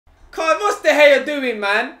the hell you doing,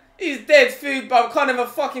 man? He's dead food, bruv. Can't even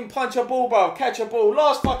fucking punch a ball, bruv. Catch a ball.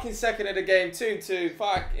 Last fucking second of the game. 2-2.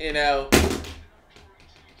 Fucking hell.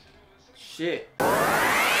 Shit.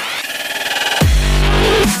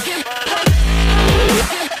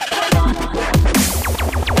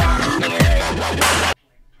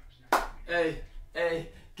 Hey,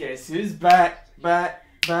 guess who's back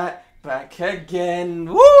again.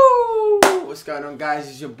 Woo! What's going on, guys?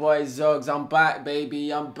 It's your boy Zogs. I'm back,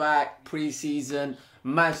 baby. I'm back. Pre-season.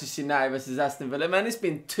 Manchester United versus Aston Villa. Man, it's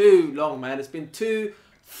been too long, man. It's been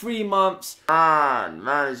 2-3 months. Man,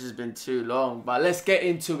 it's just been too long. But let's get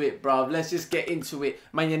into it, bruv. Let's just get into it.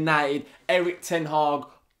 Man United, Erik ten Hag,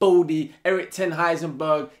 Baldy, Erik ten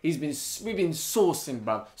Heisenberg. We've been sourcing,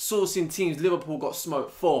 bruv. Sourcing teams. Liverpool got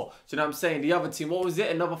smoked 4. Do you know what I'm saying? The other team, what was it?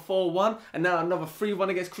 Another 4-1. And now another 3-1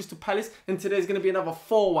 against Crystal Palace. And today's going to be another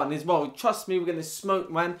 4-1 as well. Trust me, we're going to smoke,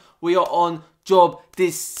 man. We are on job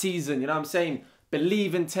this season. You know what I'm saying?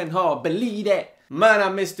 Believe in Ten Hag. Believe it. Man, I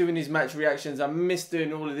miss doing these match reactions. I miss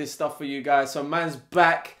doing all of this stuff for you guys. So man's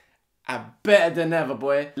back and better than ever,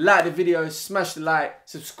 boy. Like the video, smash the like,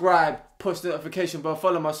 subscribe, push the notification bell,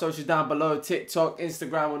 follow my socials down below, TikTok,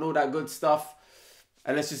 Instagram, and all that good stuff.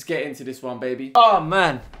 And let's just get into this one, baby. Oh,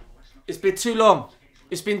 man. It's been too long.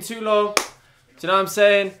 It's been too long. Do you know what I'm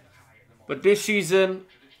saying? But this season,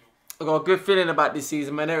 I got a good feeling about this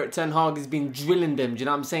season, man. Erik ten Hag has been drilling them, do you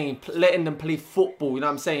know what I'm saying? Letting them play football, you know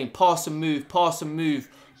what I'm saying? Pass and move,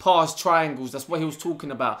 pass triangles. That's what he was talking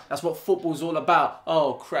about. That's what football's all about.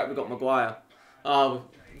 Oh, crap, we got Maguire. Oh,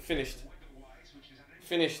 finished.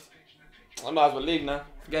 Finished. I might as well leave now.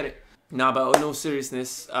 Forget it. Nah, but in all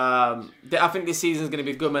seriousness, I think this season's going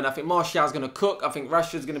to be good, man. I think Martial's going to cook. I think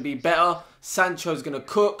Rashford's going to be better. Sancho's going to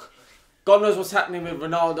cook. God knows what's happening with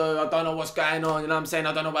Ronaldo. I don't know what's going on. You know what I'm saying?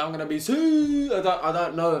 I don't know what I'm going to be. I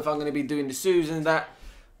don't know if I'm going to be doing the Sues and that.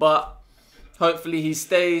 But hopefully he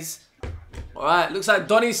stays. Alright, looks like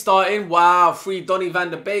Donny's starting. Wow, free Donny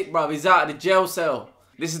van der Beek, bruv. He's out of the jail cell.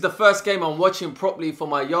 This is the first game I'm watching properly for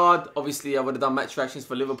my yard. Obviously, I would have done match reactions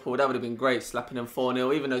for Liverpool. That would have been great, slapping them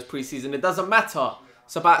 4-0. Even though it's pre-season, it doesn't matter.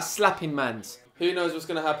 It's about slapping mans. Who knows what's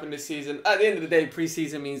going to happen this season? At the end of the day,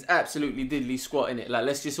 pre-season means absolutely diddly squat in it. Like,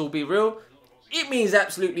 let's just all be real. It means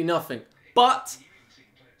absolutely nothing. But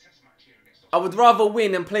I would rather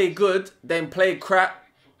win and play good than play crap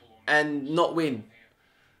and not win. Do you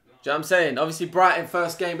know what I'm saying? Obviously, Brighton,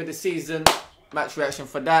 first game of the season. Match reaction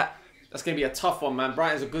for that. That's going to be a tough one, man.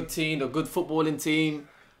 Brighton's a good team, a good footballing team.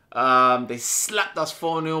 They slapped us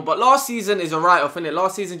 4-0. But last season is a write-off, innit?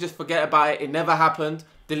 Last season, just forget about it. It never happened.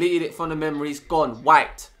 Deleted it from the memories. Gone.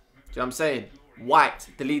 Wiped. Do you know what I'm saying?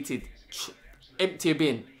 Wiped. Deleted. Empty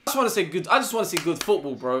bin. I just want to say good. I just want to see good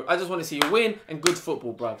football, bro. I just want to see you win and good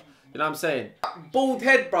football, bro. You know what I'm saying? Bald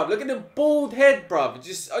head, bro. Look at the bald head, bro. I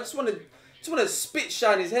just want to spit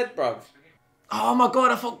shine his head, bro. Oh my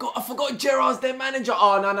god, I forgot Gerrard's their manager.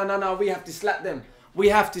 Oh no. We have to slap them. We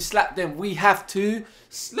have to slap them. We have to.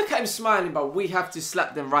 Look at him smiling, bro. We have to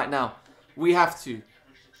slap them right now. We have to. It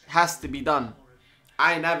has to be done.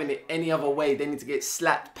 I ain't having it any other way. They need to get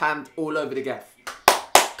slapped, pammed all over the gaff.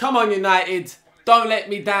 Come on, United. Don't let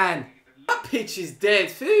me down. That pitch is dead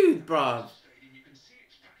food, bruv.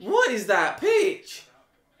 What is that pitch?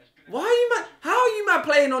 Why are you, man? How are you, man,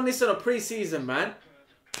 playing on this on a pre-season, man?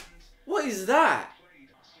 What is that?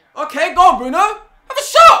 Okay, go on, Bruno. Have a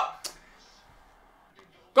shot.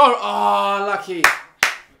 Go on. Oh, lucky.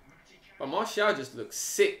 But Martial just looks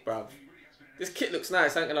sick, bruv. This kit looks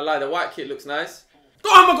nice. I ain't gonna lie. The white kit looks nice. Go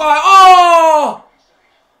on, Maguire. Oh!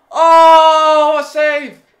 Oh, what a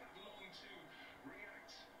save.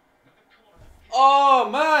 Oh,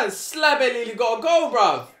 man. Slab it, Lily got a goal,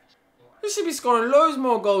 bruv. He should be scoring loads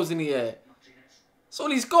more goals in the air. That's all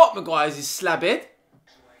he's got, Maguire, is his slab it.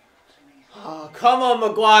 Oh, come on,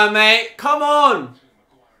 Maguire, mate. Come on.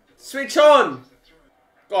 Switch on.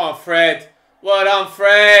 Go on, Fred. Well done,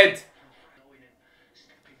 Fred.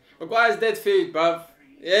 Maguire's dead food, bruv.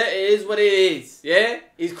 Yeah, it is what it is. Yeah?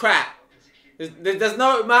 He's crap. There's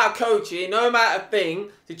no amount of coaching, no amount of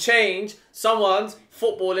thing to change someone's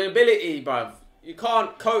footballing ability, bruv. You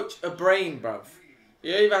can't coach a brain, bruv.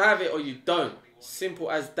 You either have it or you don't.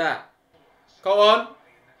 Simple as that. Go on.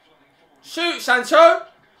 Shoot, Sancho.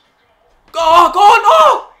 Go on.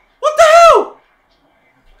 Oh! What the hell?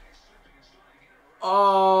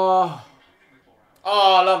 Oh.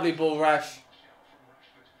 Oh, lovely ball, Rash.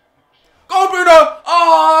 Go, Bruno.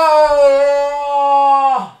 Oh!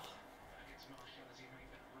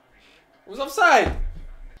 What's offside?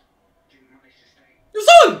 You're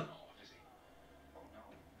on.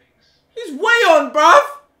 He's way on, bruv.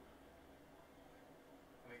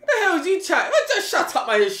 What the hell is he chatting? Just shut up. up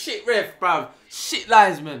by a shit ref, bruv. Shit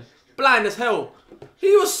linesman. Blind as hell.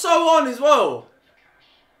 He was so on as well.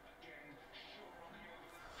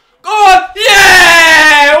 Go on!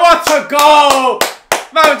 Yeah! What a goal!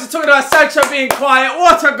 Man, we're just talking about Sancho being quiet.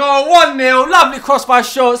 What a goal. 1-0. Lovely cross by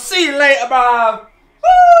Shaw. See you later, bruv.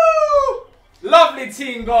 Woo! Lovely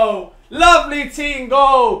team goal. Lovely team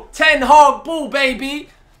goal. Ten Hag ball, baby.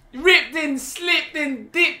 Ripped in, slipped in,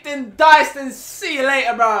 dipped in, diced and see you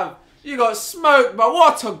later, bruv. You got smoked, but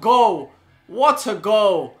what a goal. What a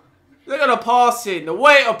goal. Look at the passing. The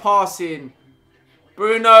weight of passing.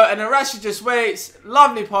 Bruno, and then Rashford just waits.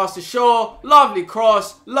 Lovely pass to Shaw. Lovely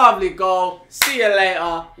cross. Lovely goal. See you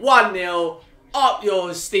later. 1-0. Up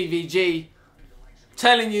yours, Stevie G.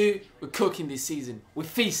 Telling you, we're cooking this season. We're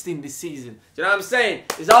feasting this season. Do you know what I'm saying?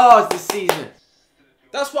 It's ours this season.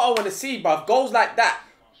 That's what I want to see, bruv. Goals like that.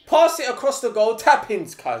 Pass it across the goal.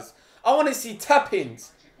 Tap-ins, cuz. I want to see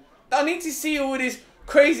tap-ins. I need to see all these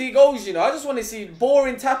crazy goals, you know. I just want to see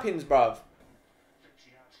boring tap-ins, bruv.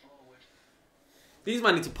 These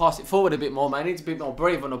men need to pass it forward a bit more, man. They need to be more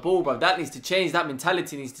brave on the ball, bruv. That needs to change. That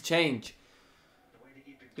mentality needs to change.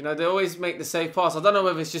 You know, they always make the safe pass. I don't know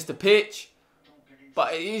whether it's just the pitch.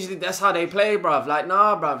 But usually that's how they play, bruv. Like,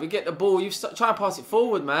 nah, bruv. You get the ball, you try and pass it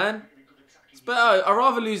forward, man. It's better. I'd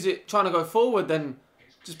rather lose it trying to go forward than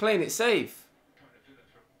just playing it safe.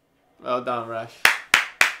 Well done, Rash.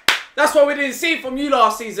 That's what we didn't see from you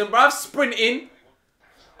last season, bruv. Sprinting.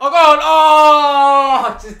 Oh, go on.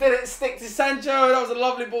 Oh, just didn't stick to Sancho. That was a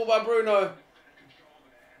lovely ball by Bruno.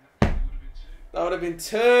 That would have been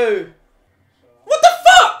 2. What the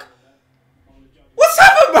fuck? What's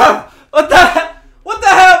happened, bruv? What the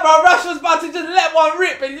hell, bro? Rashford's about to just let one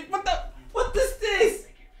rip. And what is this?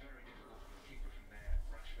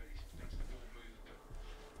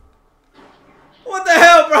 What the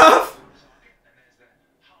hell, bro?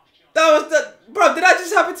 That was the... Bro, did that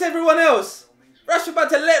just happen to everyone else? Rashford about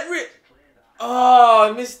to let rip. Oh,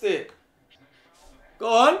 I missed it. Go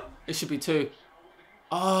on. It should be 2.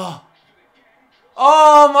 Oh.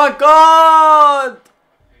 Oh, my God.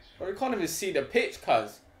 Bro, you can't even see the pitch,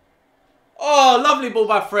 cuz. Oh, lovely ball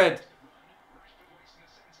by Fred.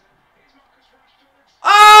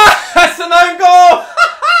 Ah, that's an own goal.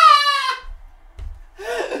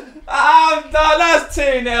 I'm done. That's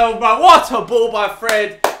 2-0, bro. What a ball by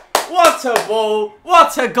Fred. What a ball.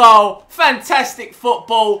 What a goal. Fantastic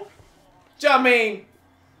football. Do you know what I mean?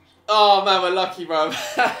 Oh, man, we're lucky, bro.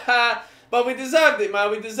 But we deserved it, man.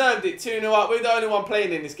 We deserved it. 2-0 up. We're the only one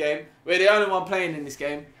playing in this game. We're the only one playing in this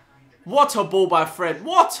game. What a ball by Fred.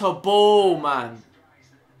 What a ball, man.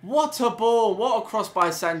 What a ball. What a cross by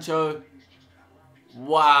Sancho.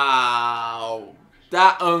 Wow.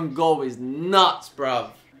 That own goal is nuts, bruv.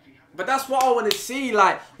 But that's what I want to see.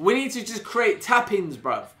 Like, we need to just create tap-ins,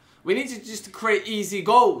 bruv. We need to just create easy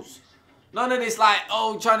goals. None of this like,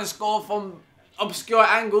 oh, trying to score from obscure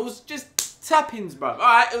angles. Just tap-ins, bruv.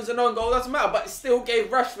 Alright, it was an own goal. Doesn't matter. But it still gave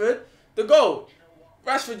Rashford the goal.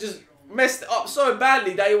 Rashford just messed it up so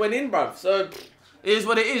badly that he went in, bruv. So, it is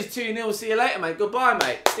what it is. 2-0. See you later, mate. Goodbye,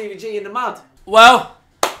 mate. Stevie G in the mud. Well,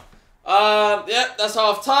 yeah, that's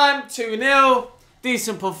half time. 2-0.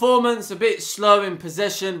 Decent performance. A bit slow in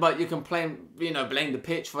possession, but you can blame the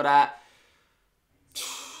pitch for that.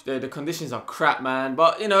 The conditions are crap, man.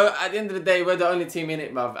 But, you know, at the end of the day, we're the only team in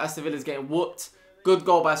it, bruv. Aston Villa's getting whooped. Good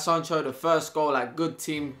goal by Sancho. The first goal, like, good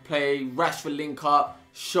team play. Rashford link up.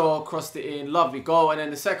 Shaw crossed it in. Lovely goal. And then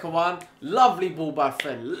the second one, lovely ball by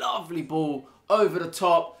Fred. Lovely ball over the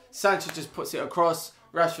top. Sancho just puts it across.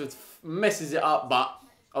 Rashford messes it up, but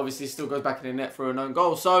obviously still goes back in the net for an own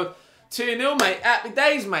goal. So, 2-0, mate. Happy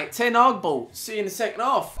days, mate. 10 Hag ball. See you in the second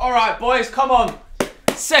half. All right, boys, come on.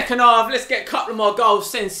 Second half, let's get a couple of more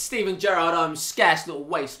goals. Send Steven Gerrard home. Scarce little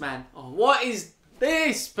waste, man. Oh, what is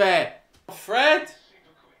this, bear? Fred,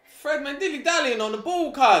 man, dilly-dallying on the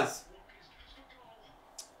ball, cuz.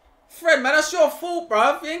 Fred, man, that's your fault,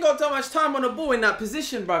 bruv. You ain't got that much time on the ball in that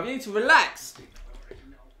position, bruv. You need to relax.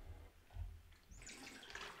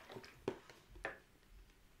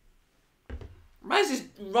 Man's just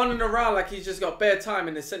running around like he's just got bare time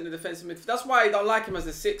in the centre defensive midfield. That's why I don't like him as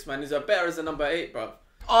a 6, man. He's better as a number 8, bruv.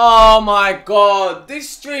 Oh, my God. This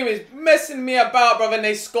stream is messing me about, bruv, and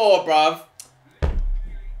they score, bruv.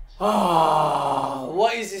 Oh,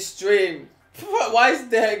 what is this stream? Why is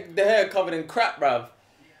the hair covered in crap, bruv?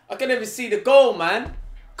 I couldn't even see the goal, man.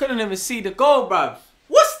 Couldn't even see the goal, bruv.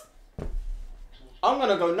 What's... I'm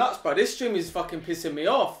gonna go nuts, bruv. This stream is fucking pissing me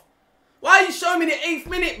off. Why are you showing me the 8th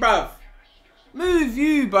minute, bruv? Move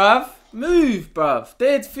you, bruv. Move, bruv.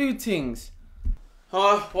 Dead food things.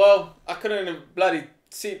 Oh, well, I couldn't even bloody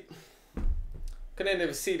see... Couldn't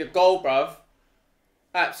even see the goal, bruv.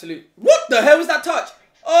 Absolute. What the hell was that touch?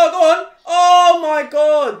 Oh, go on. Oh my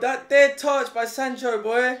God. That dead touch by Sancho,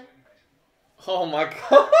 boy. Oh my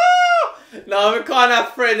God. No, we can't have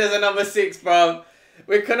Fred as a number 6, bro.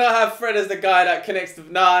 We cannot have Fred as the guy that connects to...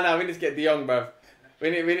 No, we need to get De Jong, bro.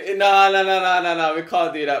 No. We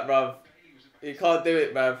can't do that, bro. You can't do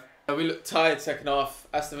it, bro. We look tired second half.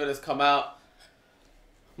 Aston Villa's come out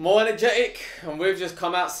more energetic. And we've just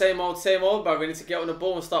come out same old, bro. We need to get on the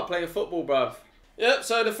ball and start playing football, bro. Yep,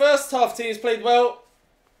 so the first half teams played well.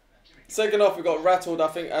 Second half we got rattled. I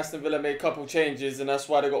think Aston Villa made a couple changes and that's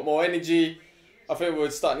why they got more energy. I think we were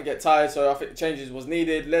starting to get tired, so I think changes was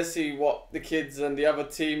needed. Let's see what the kids and the other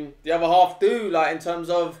team, the other half do, like in terms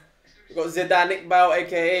of, we've got Zidane Iqbal,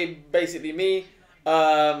 aka basically me.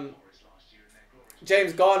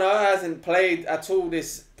 James Garner hasn't played at all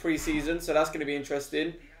this pre-season, so that's going to be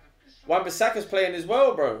interesting. Wan-Bissaka's playing as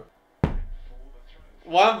well, bro.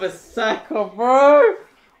 Wan-Bissaka, bro!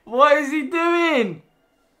 What is he doing?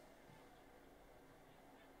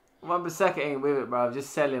 Wan-Bissaka ain't with it, bro. Just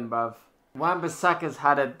sell him, bro. Wan-Bissaka's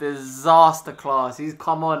had a disaster class. He's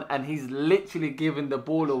come on and he's literally given the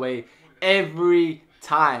ball away every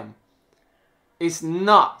time. It's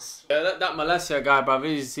nuts. Yeah, that Malaysia guy, bro,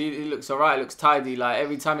 he looks alright, looks tidy. Like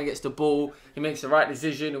every time he gets the ball, he makes the right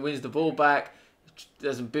decision and wins the ball back.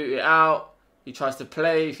 Doesn't boot it out. He tries to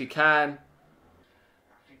play if he can.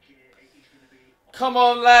 Come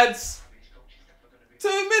on, lads. 2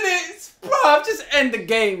 minutes, bruv. Just end the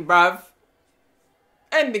game, bruv.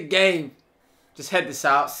 End the game. Just head this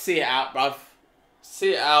out. See it out, bruv.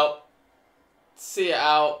 See it out. See it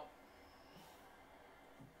out.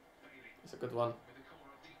 That's a good one.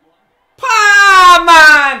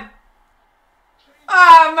 Man!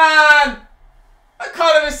 Man! I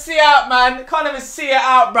can't even see out, man. I can't even see it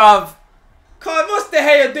out, bruv. What's the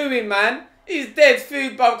hell you doing, man? He's dead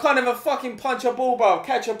food, bruv. Can't even fucking punch a ball, bruv.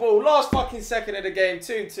 Catch a ball. Last fucking second of the game.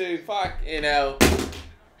 2-2. Fucking hell.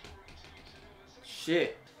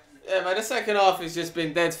 Shit. Yeah, man, the second half has just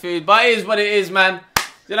been dead food. But it is what it is, man.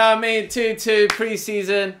 You know what I mean? 2-2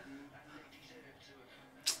 pre-season.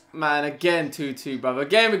 Man, again 2-2, bruv.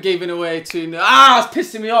 Again, we're giving away 2-0. Ah, it's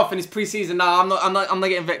pissing me off in this pre-season. Nah, I'm not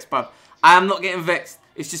getting vexed, bruv. I am not getting vexed.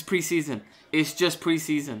 It's just pre-season. It's just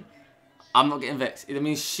pre-season. I'm not getting vexed. It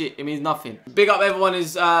means shit. It means nothing. Big up everyone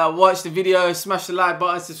who's watched the video. Smash the like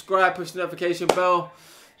button, subscribe, push the notification bell.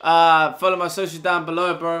 Follow my socials down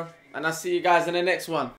below, bro. And I'll see you guys in the next one.